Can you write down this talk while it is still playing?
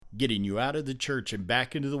getting you out of the church and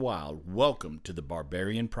back into the wild. Welcome to the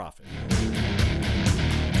Barbarian Prophet.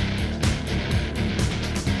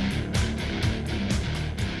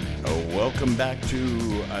 Welcome back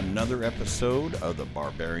to another episode of the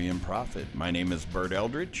Barbarian Prophet. My name is Bert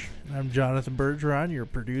Eldridge. I'm Jonathan Bergeron, your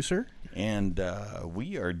producer. And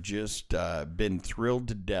we are just been thrilled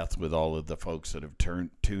to death with all of the folks that have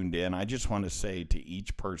tuned in. I just want to say to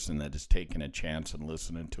each person that has taken a chance and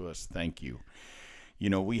listening to us, thank you. You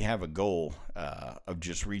know, we have a goal of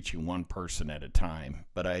just reaching one person at a time.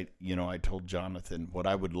 But I told Jonathan what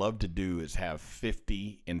I would love to do is have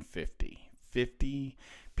 50 and 50. 50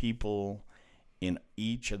 people in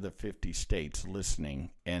each of the 50 states listening.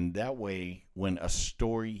 And that way, when a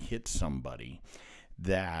story hits somebody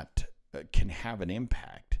that can have an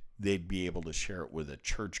impact, they'd be able to share it with a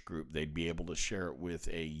church group. They'd be able to share it with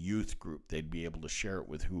a youth group. They'd be able to share it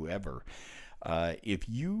with whoever. If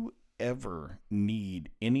you ever need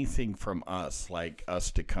anything from us, like us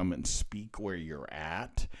to come and speak where you're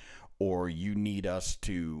at, or you need us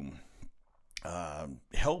to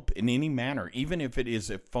help in any manner, even if it is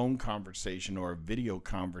a phone conversation or a video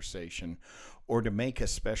conversation, or to make a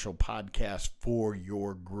special podcast for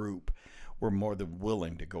your group, we're more than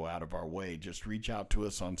willing to go out of our way. Just reach out to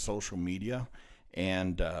us on social media,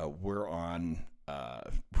 and we're on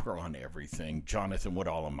everything. Jonathan, what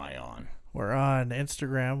all am I on? We're on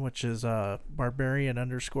Instagram, which is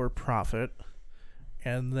barbarian_prophet.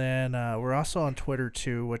 And then we're also on Twitter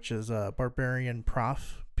too, which is barbarian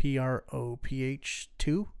prof, PROPH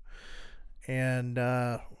 2. And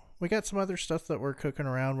we got some other stuff that we're cooking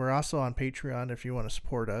around. We're also on Patreon if you want to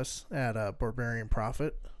support us at Barbarian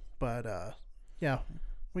Prophet. But yeah,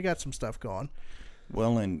 we got some stuff going.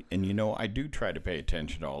 Well, and you know, I do try to pay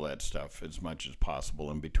attention to all that stuff as much as possible.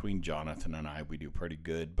 And between Jonathan and I, we do pretty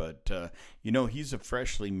good. But you know, he's a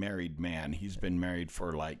freshly married man. He's been married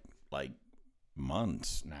for like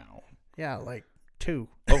months now. Yeah, like 2.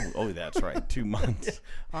 Oh, that's right, 2 months.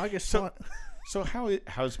 August 1. So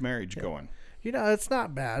how's marriage going? You know, it's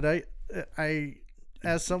not bad. I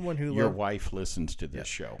as someone who your wife listens to this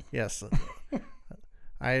show. Yes.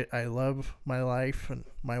 I love my life and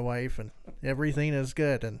my wife, and everything is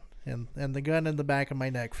good, and the gun in the back of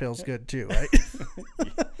my neck feels good too, right?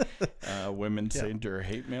 Women send your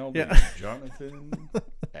hate mail to Jonathan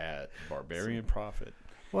at Barbarian Prophet.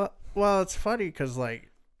 Well, it's funny because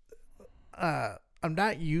I'm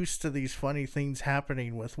not used to these funny things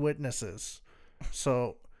happening with witnesses,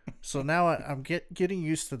 so now I'm getting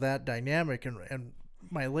used to that dynamic, and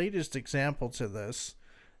my latest example to this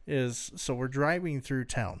is, so we're driving through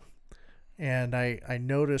town, and I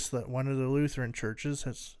noticed that one of the Lutheran churches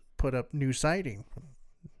has put up new siding.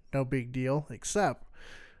 No big deal, except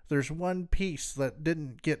there's one piece that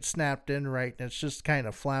didn't get snapped in right, and it's just kind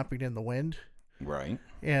of flapping in the wind. Right.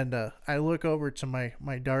 And I look over to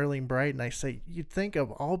my darling bride, and I say, you'd think of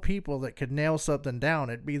all people that could nail something down,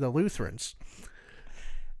 it'd be the Lutherans.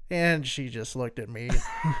 And she just looked at me.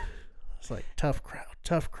 It's like, tough crowd.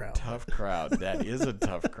 Tough crowd. That is a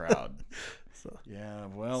tough crowd. Yeah,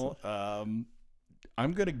 well, I'm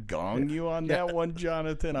going to gong you on that one,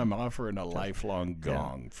 Jonathan. I'm offering a lifelong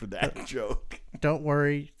gong for that joke. Don't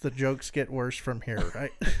worry, the jokes get worse from here,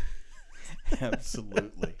 right?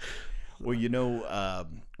 Absolutely. Well, you know,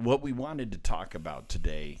 what we wanted to talk about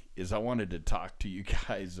today is I wanted to talk to you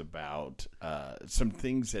guys about some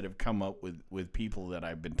things that have come up with people that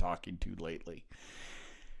I've been talking to lately.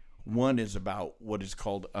 One is about what is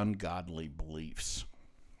called ungodly beliefs.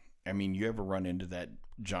 I mean, you ever run into that,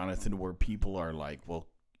 Jonathan, where people are like, well,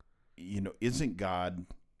 you know, isn't God,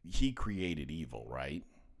 he created evil, right?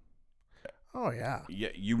 Oh, yeah. Yeah,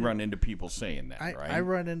 you run into people saying that, right? I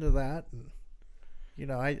run into that, and you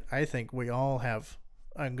know, I think we all have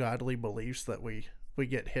ungodly beliefs that we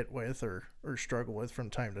get hit with or struggle with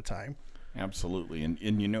from time to time. Absolutely.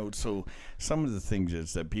 And you know, so some of the things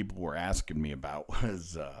is that people were asking me about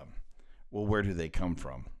was, well, where do they come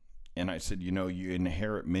from? And I said, you know, you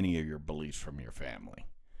inherit many of your beliefs from your family.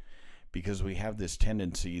 Because we have this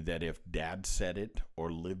tendency that if dad said it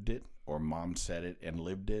or lived it, or mom said it and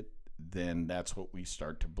lived it, then that's what we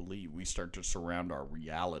start to believe. We start to surround our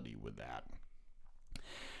reality with that.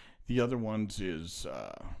 The other ones is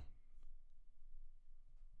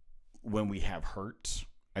when we have hurts.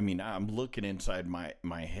 I mean, I'm looking inside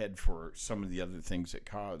my head for some of the other things that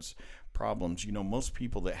cause problems. You know, most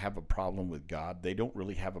people that have a problem with God, they don't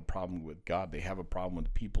really have a problem with God. They have a problem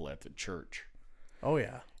with people at the church. Oh,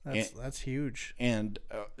 yeah. That's huge. And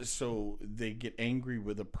so they get angry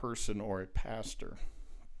with a person or a pastor.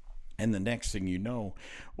 And the next thing you know,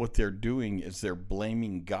 what they're doing is they're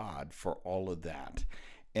blaming God for all of that.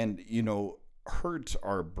 And, you know, hurts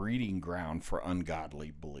are a breeding ground for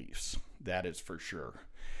ungodly beliefs. That is for sure.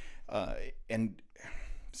 And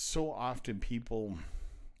so often people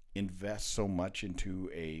invest so much into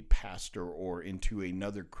a pastor or into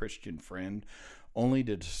another Christian friend only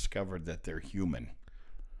to discover that they're human.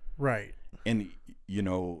 Right. And,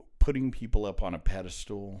 putting people up on a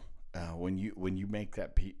pedestal, when you make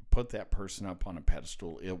put that person up on a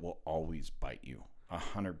pedestal, it will always bite you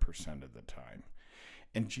 100% of the time.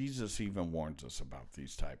 And Jesus even warns us about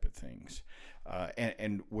these type of things.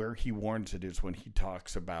 And where he warns it is when he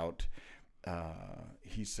talks about,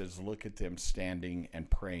 he says, look at them standing and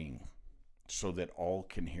praying so that all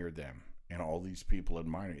can hear them. And all these people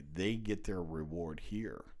admire it. They get their reward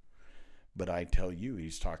here. But I tell you,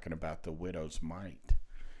 he's talking about the widow's mite.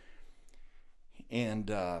 And,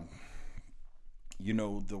 the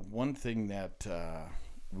one thing that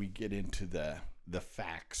we get into the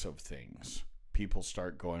facts of things. People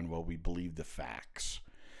start going, well, we believe the facts.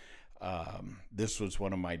 This was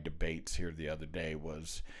one of my debates here the other day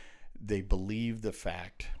was they believe the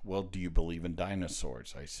fact, well, do you believe in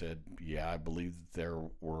dinosaurs? I said, yeah, I believe that there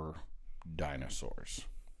were dinosaurs.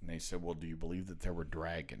 And they said, well, do you believe that there were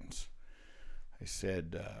dragons? I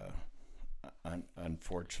said,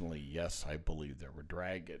 unfortunately, yes, I believe there were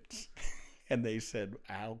dragons. And they said,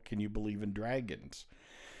 how can you believe in dragons?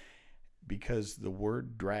 Because the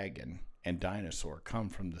word dragon and dinosaur come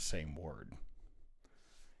from the same word.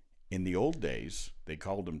 In the old days, they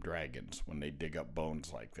called them dragons when they dig up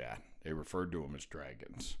bones like that. They referred to them as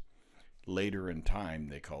dragons. Later in time,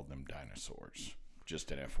 they called them dinosaurs.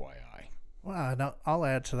 Just an FYI. Well, and I'll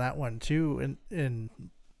add to that one too. In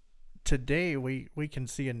today, we can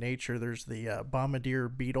see in nature there's the bombardier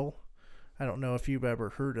beetle. I don't know if you've ever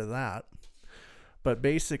heard of that. But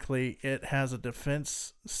basically, it has a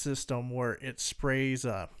defense system where it sprays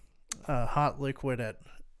a hot liquid at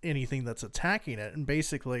anything that's attacking it, and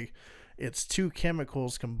basically, it's two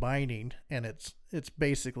chemicals combining, and it's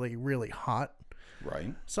basically really hot.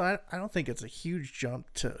 Right. So I don't think it's a huge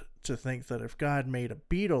jump to think that if God made a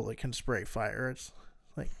beetle that can spray fire, it's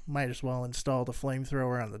like might as well install the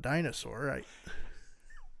flamethrower on the dinosaur, right?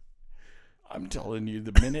 I'm telling you,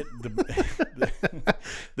 the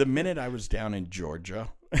minute I was down in Georgia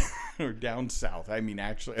or down south, I mean,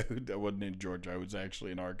 actually, I wasn't in Georgia. I was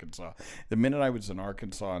actually in Arkansas. The minute I was in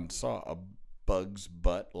Arkansas and saw a bug's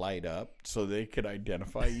butt light up so they could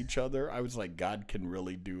identify each other, I was like, God can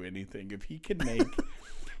really do anything. If he can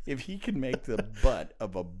make the butt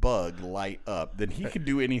of a bug light up, then he could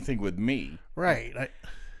do anything with me. Right.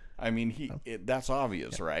 I mean, that's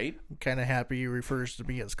obvious, right? I'm kind of happy he refers to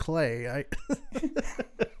me as Clay.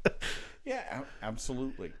 Yeah,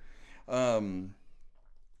 absolutely. But,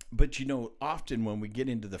 often when we get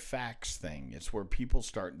into the facts thing, it's where people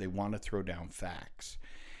they want to throw down facts.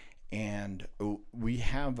 And we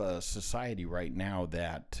have a society right now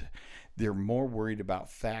that they're more worried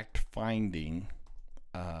about fact finding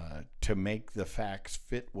to make the facts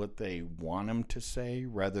fit what they want them to say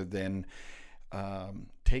rather than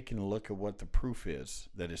taking a look at what the proof is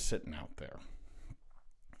that is sitting out there.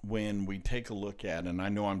 When we take a look at, and I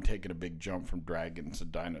know I'm taking a big jump from dragons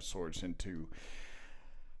and dinosaurs into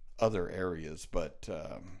other areas, but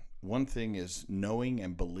one thing is knowing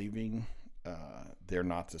and believing, they're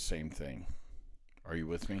not the same thing. Are you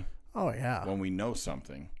with me? Oh, yeah. When we know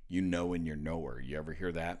something, you know and you're knower. You ever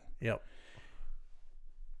hear that? Yep.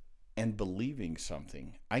 And believing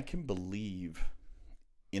something, I can believe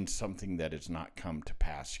in something that has not come to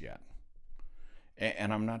pass yet.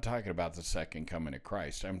 And I'm not talking about the second coming of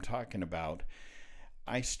Christ. I'm talking about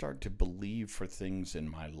I start to believe for things in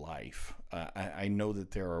my life. I know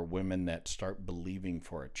that there are women that start believing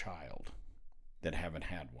for a child that haven't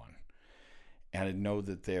had one. And I know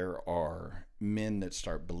that there are men that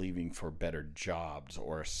start believing for better jobs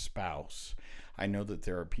or a spouse. I know that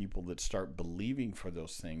there are people that start believing for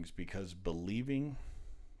those things because believing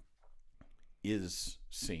is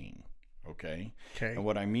seeing, okay? And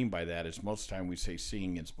what I mean by that is most of the time we say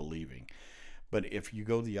seeing is believing. But if you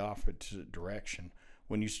go the opposite direction,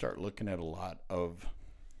 when you start looking at a lot of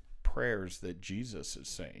prayers that Jesus is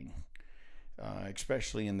saying,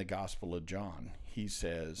 especially in the Gospel of John, he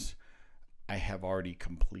says, I have already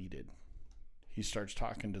completed. He starts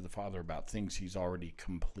talking to the Father about things he's already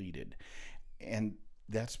completed. And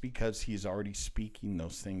that's because he's already speaking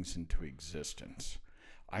those things into existence.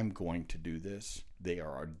 I'm going to do this. They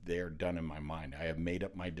are done in my mind. I have made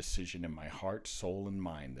up my decision in my heart, soul, and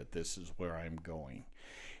mind that this is where I'm going.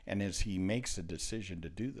 And as he makes a decision to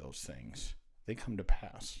do those things, they come to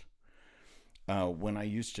pass. When I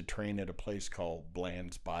used to train at a place called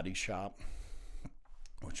Bland's Body Shop,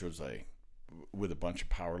 which was with a bunch of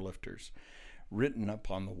power lifters, written up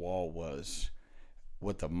on the wall was,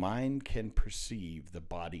 what the mind can perceive, the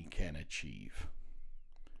body can achieve.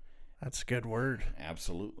 That's a good word.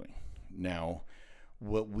 Absolutely. Now,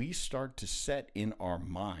 what we start to set in our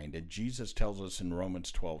mind, and Jesus tells us in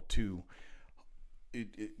Romans 12:2,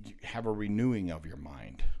 have a renewing of your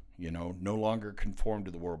mind. No longer conform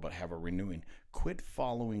to the world, but have a renewing. Quit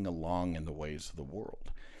following along in the ways of the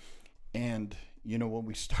world. And, when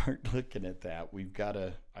we start looking at that, we've got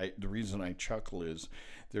to, the reason I chuckle is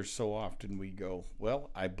there's so often we go, well,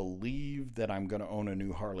 I believe that I'm going to own a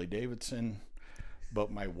new Harley Davidson,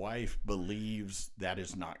 but my wife believes that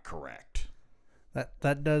is not correct.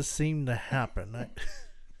 That does seem to happen.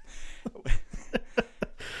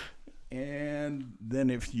 And then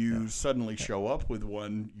if you suddenly show up with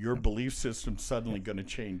one, your belief system's suddenly going to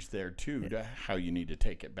change there too, to how you need to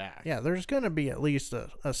take it back. Yeah, there's going to be at least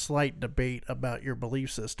a slight debate about your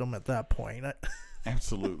belief system at that point.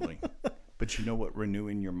 Absolutely. But you know what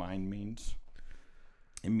renewing your mind means?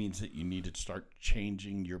 It means that you need to start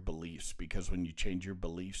changing your beliefs, because when you change your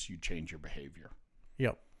beliefs, you change your behavior.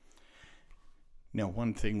 Yep. Now,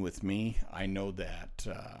 one thing with me, I know that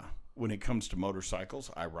when it comes to motorcycles,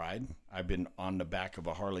 I ride. I've been on the back of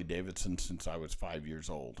a Harley Davidson since I was 5 years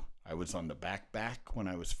old. I was on the back when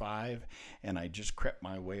I was 5, and I just crept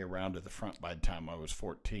my way around to the front by the time I was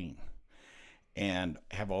 14. And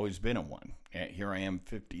have always been on one. And here I am,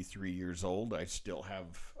 53 years old. I still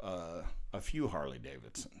have a few Harley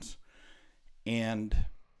Davidsons. And,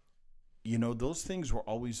 those things were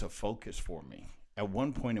always a focus for me. At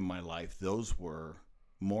one point in my life, those were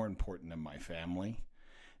more important than my family.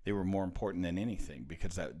 They were more important than anything,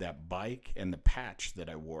 because that bike and the patch that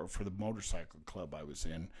I wore for the motorcycle club I was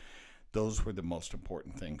in, those were the most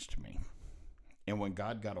important things to me. And when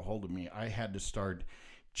God got a hold of me, I had to start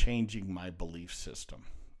changing my belief system.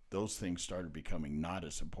 Those things started becoming not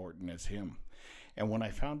as important as Him. And when I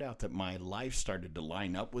found out that my life started to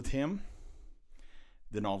line up with Him,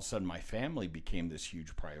 then all of a sudden my family became this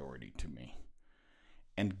huge priority to me.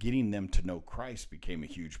 And getting them to know Christ became a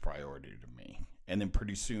huge priority to me. And then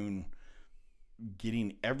pretty soon,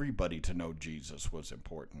 getting everybody to know Jesus was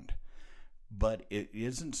important. But it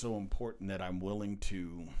isn't so important that I'm willing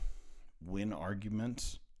to win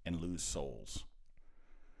arguments and lose souls.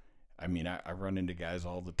 I mean, I run into guys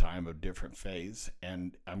all the time of different faiths,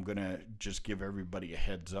 and I'm going to just give everybody a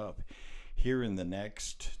heads up. Here in the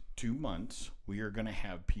next 2 months, we are going to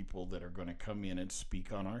have people that are going to come in and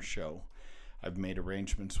speak on our show. I've made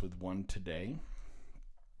arrangements with one today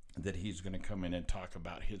that he's going to come in and talk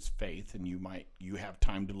about his faith, and you have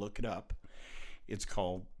time to look it up. It's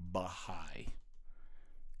called Baha'i,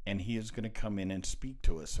 and he is going to come in and speak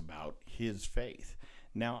to us about his faith.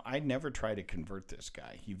 Now, I never try to convert this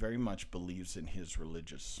guy. He very much believes in his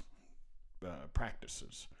religious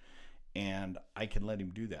practices, and I can let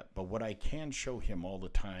him do that. But what I can show him all the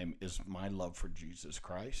time is my love for Jesus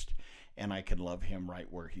Christ, and I can love him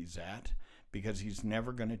right where he's at, because he's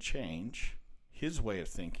never going to change his way of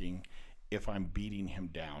thinking if I'm beating him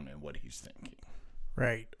down in what he's thinking.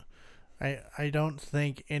 Right. I don't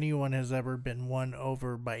think anyone has ever been won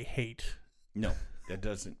over by hate. No,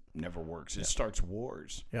 that never works. It starts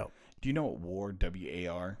wars. Yep. Do you know what war,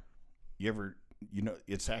 W-A-R?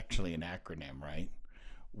 It's actually an acronym, right?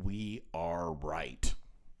 We are right.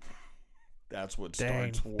 That's what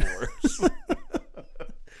starts wars.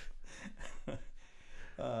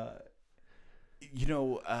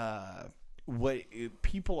 What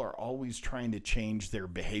people are always trying to change their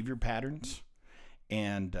behavior patterns,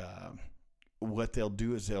 and what they'll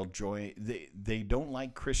do is they'll join. They don't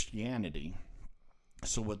like Christianity,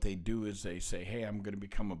 so what they do is they say, "Hey, I'm going to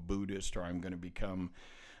become a Buddhist, or I'm going to become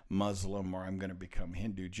Muslim, or I'm going to become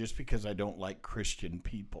Hindu, just because I don't like Christian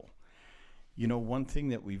people." One thing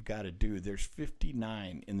that we've got to do. There's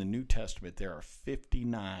 59 in the New Testament. There are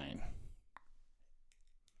 59.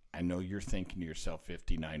 I know you're thinking to yourself,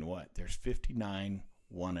 59 what? There's 59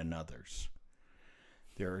 one another's.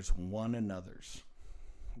 There's one another's.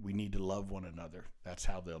 We need to love one another. That's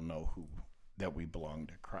how they'll know that we belong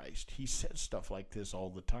to Christ. He says stuff like this all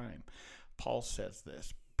the time. Paul says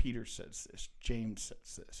this. Peter says this. James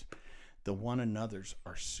says this. The one another's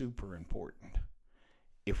are super important.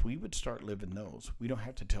 If we would start living those, we don't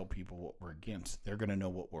have to tell people what we're against. They're going to know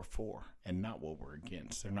what we're for and not what we're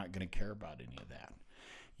against. They're not going to care about any of that.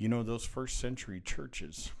 Those first century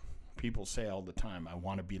churches, people say all the time, I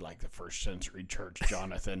want to be like the first century church,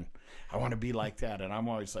 Jonathan. I want to be like that. And I'm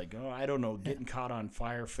always like, I don't know, getting caught on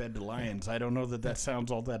fire, fed to lions. I don't know that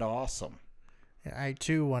sounds all that awesome. I,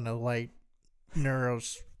 too, want to light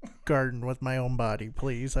Nero's garden with my own body,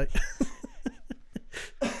 please.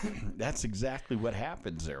 That's exactly what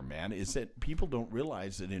happens there, man, is that people don't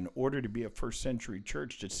realize that in order to be a first century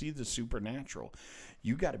church, to see the supernatural,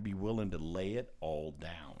 you got to be willing to lay it all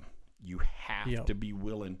down. You have to be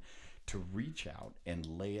willing to reach out and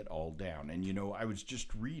lay it all down. And, you know, I was just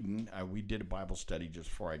reading, we did a Bible study just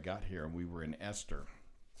before I got here, and we were in Esther.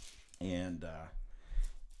 And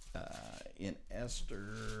in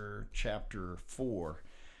Esther chapter 4,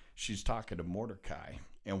 she's talking to Mordecai.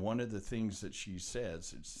 And one of the things that she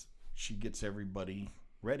says is she gets everybody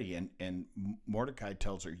ready. And Mordecai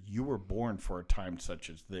tells her, you were born for a time such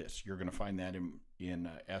as this. You're going to find that in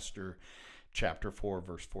Esther chapter 4,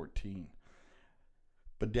 verse 14.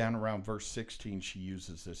 But down around verse 16, she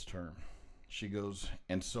uses this term. She goes,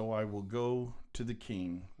 and so I will go to the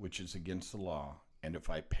king, which is against the law, and if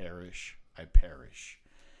I perish, I perish.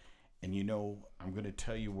 And you know, I'm going to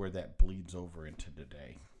tell you where that bleeds over into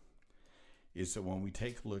today, is that when we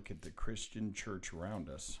take a look at the Christian church around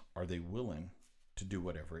us, are they willing to do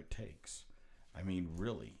whatever it takes? I mean,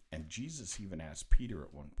 really. And Jesus even asked Peter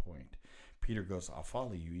at one point. Peter goes, I'll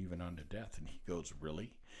follow you even unto death. And he goes,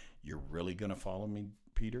 really? You're really going to follow me,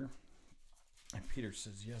 Peter? And Peter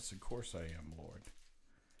says, yes, of course I am, Lord.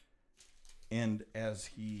 And as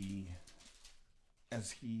he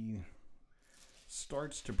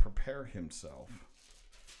starts to prepare himself,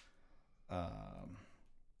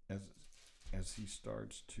 as he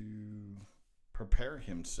starts to prepare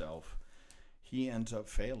himself, he ends up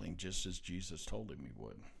failing just as Jesus told him he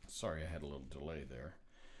would. Sorry, I had a little delay there.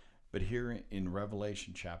 But here in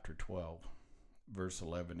Revelation chapter 12, verse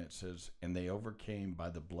 11, it says, and they overcame by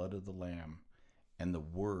the blood of the Lamb and the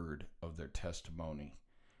word of their testimony,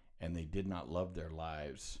 and they did not love their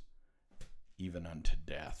lives even unto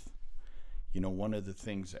death. You know, one of the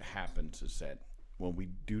things that happens is that when we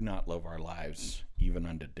do not love our lives even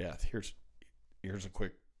unto death, here's a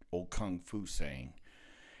quick old kung fu saying,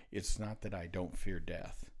 it's not that I don't fear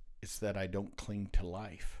death, it's that I don't cling to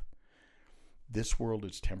life. This world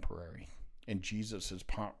is temporary, and Jesus has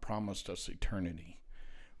promised us eternity.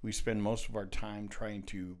 We spend most of our time trying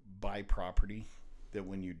to buy property that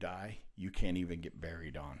when you die, you can't even get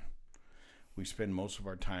buried on. We spend most of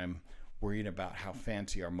our time worrying about how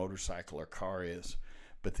fancy our motorcycle or car is,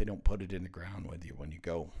 but they don't put it in the ground with you when you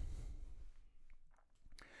go.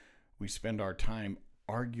 We spend our time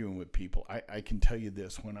arguing with people. I can tell you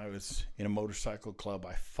this, when I was in a motorcycle club,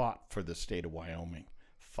 I fought for the state of Wyoming,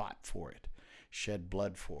 fought for it, shed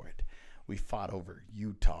blood for it. We fought over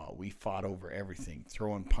Utah. We fought over everything,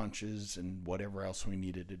 throwing punches and whatever else we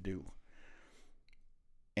needed to do.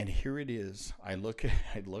 And here it is. I look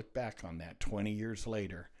back on that 20 years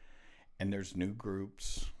later, and there's new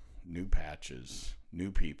groups, new patches,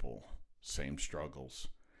 new people, same struggles.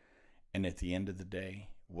 And at the end of the day,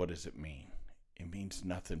 what does it mean? It means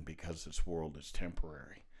nothing, because this world is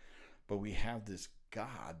temporary. But we have this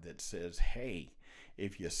God that says, hey,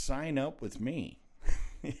 if you sign up with me,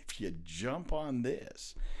 if you jump on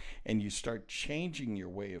this and you start changing your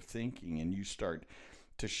way of thinking and you start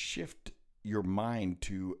to shift your mind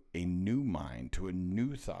to a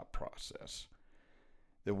new thought process,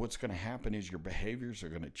 that what's going to happen is your behaviors are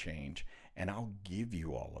going to change, and I'll give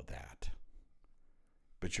you all of that.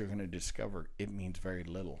 But you're going to discover it means very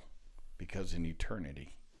little, because in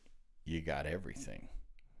eternity, you got everything.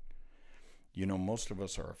 You know, most of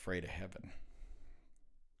us are afraid of heaven.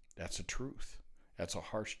 That's a truth. That's a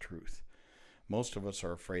harsh truth. Most of us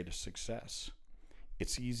are afraid of success.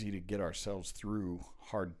 It's easy to get ourselves through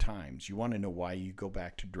hard times. You want to know why you go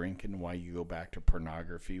back to drinking, why you go back to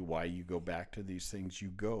pornography, why you go back to these things. You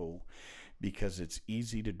go because it's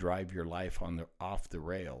easy to drive your life off the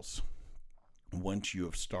rails once you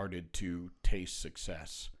have started to taste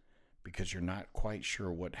success, because you're not quite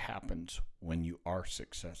sure what happens when you are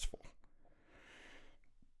successful.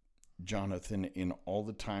 Jonathan, in all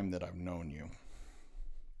the time that I've known you,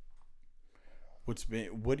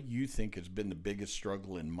 what do you think has been the biggest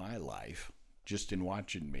struggle in my life, just in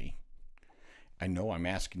watching me? I know I'm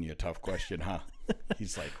asking you a tough question, huh?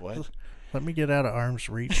 He's like, what? Let me get out of arm's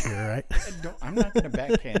reach here, right? I'm not going to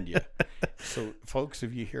backhand you. So, folks,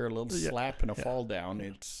 if you hear a little slap and a fall down,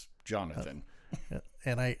 it's Jonathan.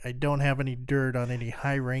 And I don't have any dirt on any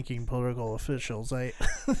high-ranking political officials.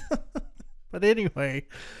 But anyway,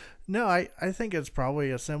 no, I think it's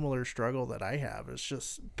probably a similar struggle that I have. It's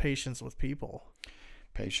just patience with people.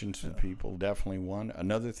 Patience with people, definitely one.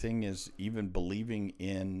 Another thing is even believing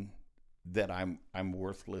in that I'm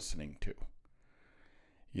worth listening to.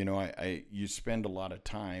 You know, you spend a lot of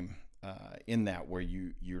time in that where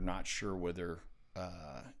you're not sure whether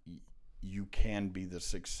you can be the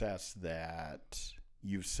success that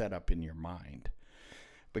you've set up in your mind.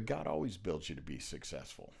 But God always builds you to be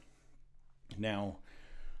successful. Now,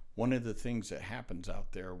 one of the things that happens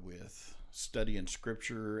out there with studying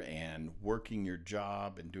scripture and working your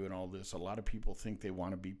job and doing all this, a lot of people think they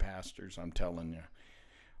want to be pastors. I'm telling you,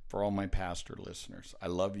 for all my pastor listeners, I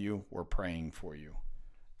love you. We're praying for you.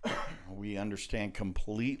 We understand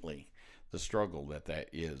completely the struggle that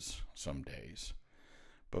is some days.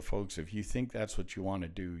 But folks, if you think that's what you want to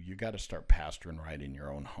do, you got to start pastoring right in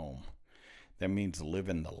your own home. That means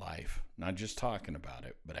living the life, not just talking about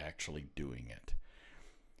it, but actually doing it.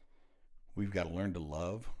 We've got to learn to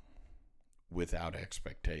love without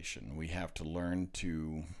expectation. We have to learn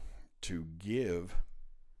to give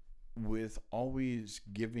with always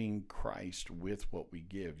giving Christ with what we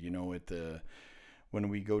give. You know, when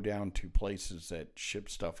we go down to places that ship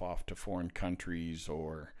stuff off to foreign countries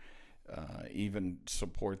or even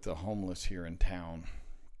support the homeless here in town,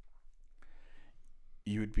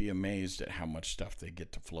 you would be amazed at how much stuff they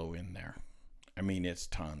get to flow in there. I mean, it's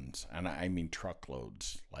tons. And I mean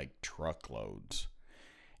truckloads, like truckloads.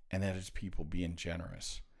 And that is people being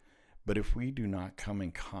generous. But if we do not come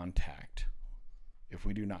in contact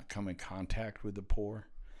with the poor,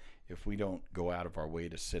 if we don't go out of our way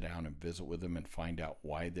to sit down and visit with them and find out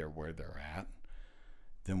why they're where they're at,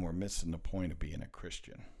 then we're missing the point of being a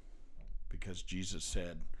Christian. Because Jesus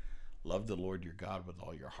said, love the Lord your God with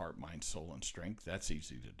all your heart, mind, soul, and strength. That's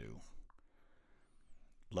easy to do.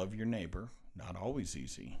 Love your neighbor, not always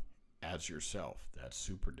easy, as yourself. That's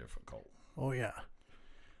super difficult. Oh, yeah.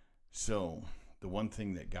 So the one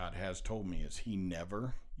thing that God has told me is he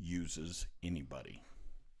never uses anybody.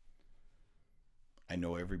 I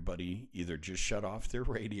know everybody either just shut off their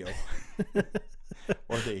radio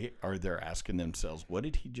or they're asking themselves, what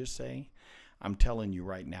did he just say? I'm telling you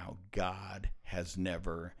right now, God has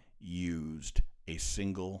never used a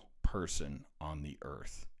single person on the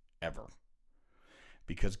earth, ever.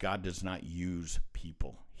 Because God does not use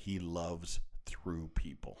people. He loves through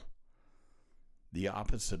people. The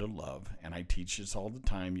opposite of love, and I teach this all the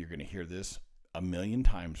time, you're going to hear this a million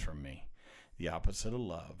times from me. The opposite of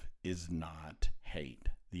love is not hate.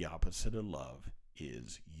 The opposite of love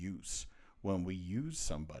is use. When we use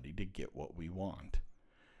somebody to get what we want.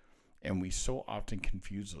 And we so often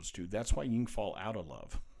confuse those two. That's why you can fall out of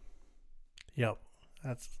love. Yep.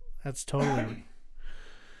 That's totally.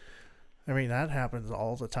 I mean, that happens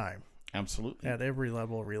all the time. Absolutely. At every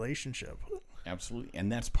level of relationship. Absolutely.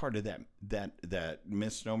 And that's part of that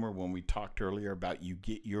misnomer when we talked earlier about you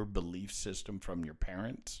get your belief system from your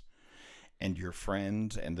parents and your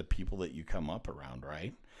friends and the people that you come up around,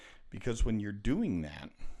 right? Because when you're doing that,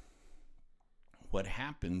 what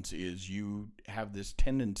happens is you have this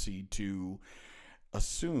tendency to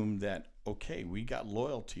assume that, okay, we got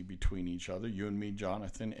loyalty between each other, you and me,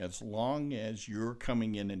 Jonathan, as long as you're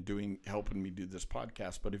coming in and helping me do this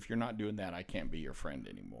podcast. But if you're not doing that, I can't be your friend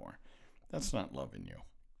anymore. That's not loving you.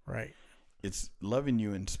 Right. It's loving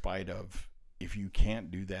you in spite of, if you can't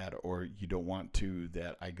do that or you don't want to,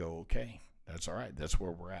 that I go, okay, that's all right. That's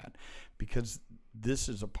where we're at. Because this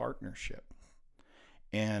is a partnership.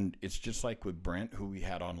 And it's just like with Brent, who we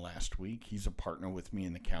had on last week. He's a partner with me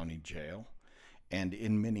in the county jail and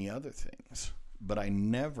in many other things. But I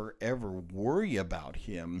never, ever worry about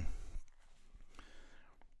him.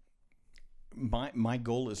 My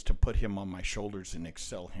goal is to put him on my shoulders and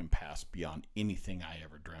excel him past beyond anything I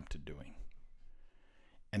ever dreamt of doing.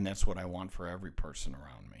 And that's what I want for every person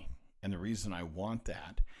around me. And the reason I want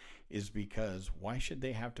that is because why should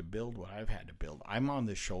they have to build what I've had to build? I'm on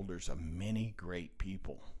the shoulders of many great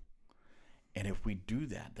people. And if we do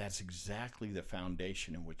that, that's exactly the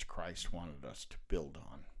foundation in which Christ wanted us to build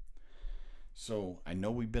on. So I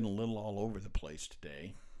know we've been a little all over the place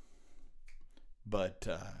today. But,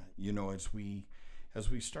 as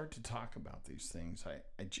we start to talk about these things,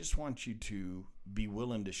 I just want you to be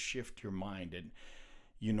willing to shift your mind. And,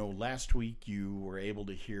 last week you were able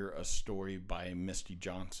to hear a story by Misty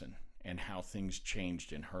Johnson and how things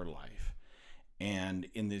changed in her life. And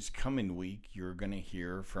in this coming week, you're going to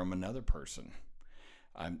hear from another person.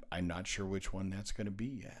 I'm not sure which one that's going to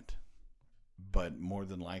be yet. But more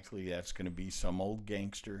than likely, that's going to be some old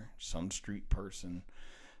gangster, some street person,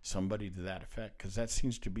 somebody to that effect, because that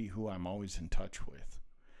seems to be who I'm always in touch with.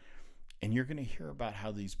 And you're going to hear about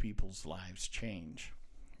how these people's lives change.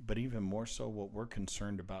 But even more so, what we're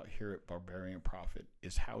concerned about here at Barbarian Prophet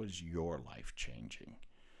is how is your life changing?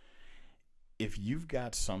 If you've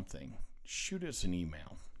got something, shoot us an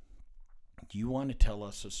email. Do you want to tell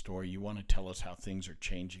us a story? You want to tell us how things are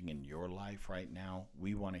changing in your life right now?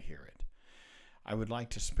 We want to hear it. I would like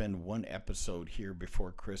to spend one episode here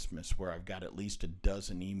before Christmas where I've got at least a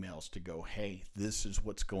dozen emails to go, hey, this is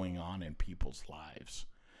what's going on in people's lives.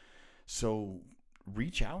 So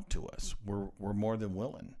reach out to us. We're more than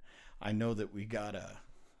willing. I know that we got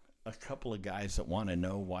a couple of guys that want to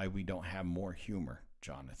know why we don't have more humor,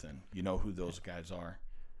 Jonathan. You know who those guys are?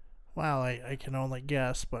 Well, I can only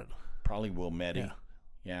guess, but Probably Will Meddy.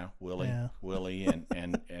 Yeah, Willie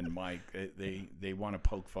and Mike. They want to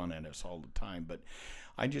poke fun at us all the time, but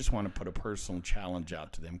I just want to put a personal challenge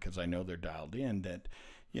out to them because I know they're dialed in that,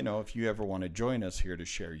 if you ever want to join us here to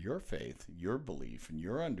share your faith, your belief, and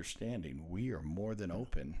your understanding, we are more than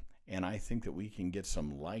open. And I think that we can get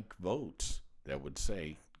some like votes that would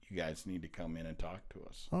say, you guys need to come in and talk to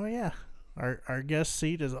us. Oh, yeah. Our guest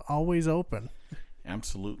seat is always open.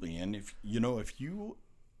 Absolutely. And if you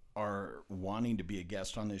are wanting to be a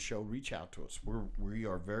guest on this show, reach out to us. We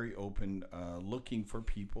are very open, looking for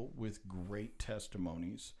people with great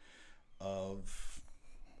testimonies of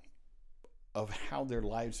how their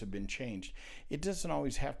lives have been changed. It doesn't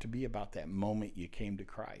always have to be about that moment you came to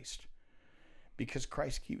Christ, because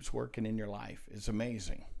Christ keeps working in your life. It's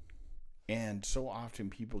amazing. And so often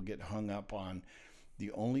people get hung up on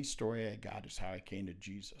the only story I got is how I came to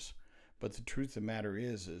Jesus. But the truth of the matter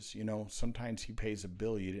is, sometimes he pays a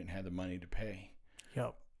bill you didn't have the money to pay.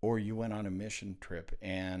 Yep. Or you went on a mission trip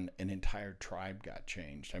and an entire tribe got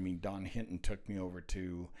changed. I mean, Don Hinton took me over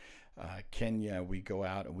to Kenya. We go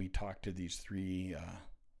out and we talk to these three,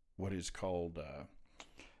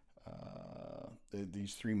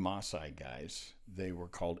 these three Maasai guys. They were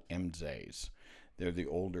called Mzes. They're the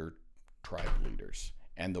older tribe leaders.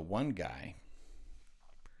 And the one guy,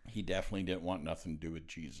 he definitely didn't want nothing to do with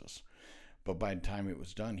Jesus. But by the time it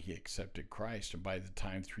was done, he accepted Christ. And by the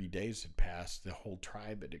time 3 days had passed, the whole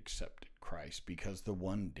tribe had accepted Christ because the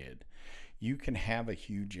one did. You can have a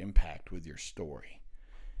huge impact with your story.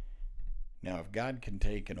 Now, if God can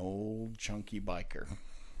take an old chunky biker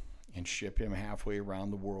and ship him halfway around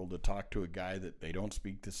the world to talk to a guy that they don't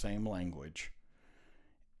speak the same language,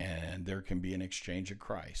 and there can be an exchange of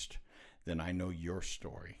Christ, then I know your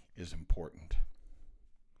story is important.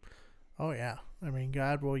 Oh, yeah. I mean,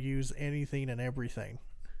 God will use anything and everything.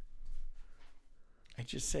 I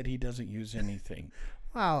just said he doesn't use anything.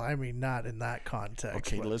 Well, I mean, not in that context.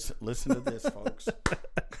 Okay, but... listen to this, folks.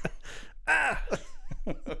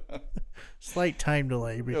 Slight time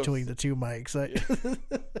delay between the two mics.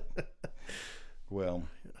 Well,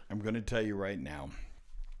 I'm going to tell you right now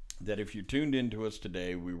that if you tuned into us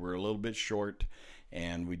today, we were a little bit short,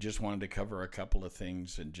 and we just wanted to cover a couple of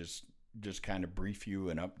things and just kind of brief you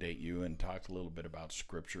and update you and talk a little bit about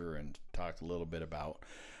Scripture and talk a little bit about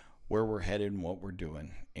where we're headed and what we're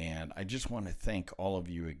doing. And I just want to thank all of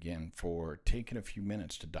you again for taking a few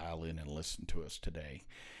minutes to dial in and listen to us today.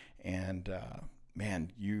 And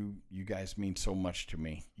man, you guys mean so much to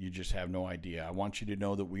me. You just have no idea. I want you to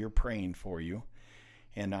know that we are praying for you.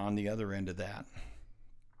 And on the other end of that,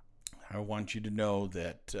 I want you to know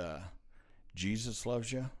that Jesus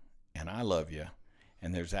loves you and I love you.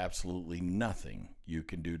 And there's absolutely nothing you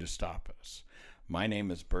can do to stop us. My name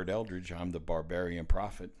is Bert Eldridge. I'm the Barbarian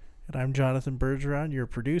Prophet. And I'm Jonathan Bergeron, your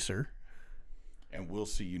producer. And we'll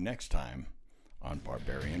see you next time on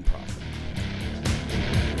Barbarian Prophet.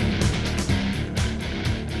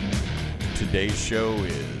 Today's show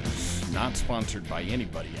is not sponsored by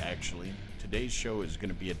anybody, actually. Today's show is going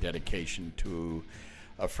to be a dedication to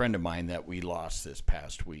a friend of mine that we lost this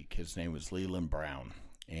past week. His name was Leland Brown,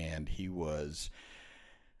 and he was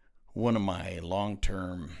one of my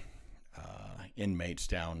long-term inmates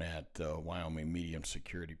down at the Wyoming Medium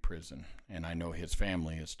Security Prison. And I know his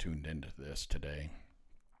family is tuned into this today,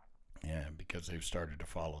 because they've started to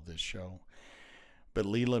follow this show. But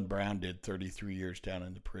Leland Brown did 33 years down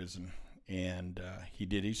in the prison, and he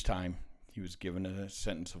did his time. He was given a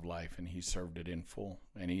sentence of life, and he served it in full,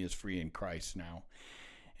 and he is free in Christ now.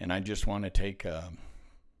 And I just want to take a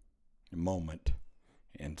moment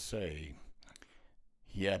and say,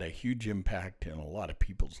 he had a huge impact in a lot of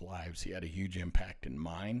people's lives. He had a huge impact in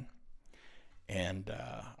mine. And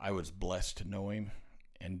I was blessed to know him.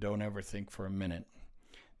 And don't ever think for a minute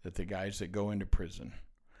that the guys that go into prison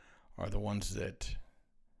are the ones that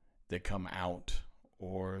come out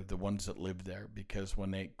or the ones that live there. Because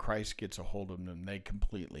when Christ gets a hold of them, they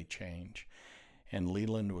completely change. And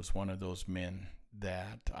Leland was one of those men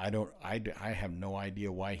that I have no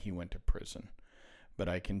idea why he went to prison. But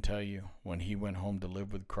I can tell you, when he went home to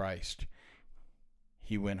live with Christ,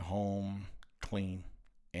 he went home clean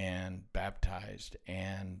and baptized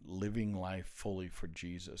and living life fully for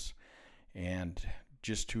Jesus. And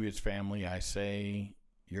just to his family, I say,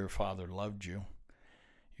 your father loved you,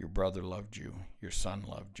 your brother loved you, your son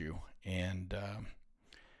loved you. And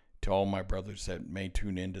to all my brothers that may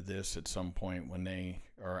tune into this at some point when they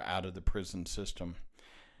are out of the prison system,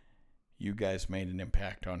 you guys made an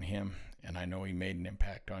impact on him, and I know he made an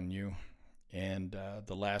impact on you. And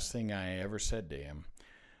the last thing I ever said to him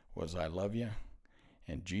was, I love you,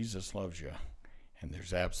 and Jesus loves you, and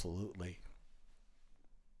there's absolutely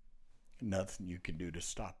nothing you can do to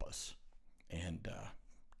stop us. And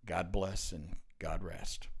God bless and God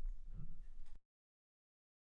rest.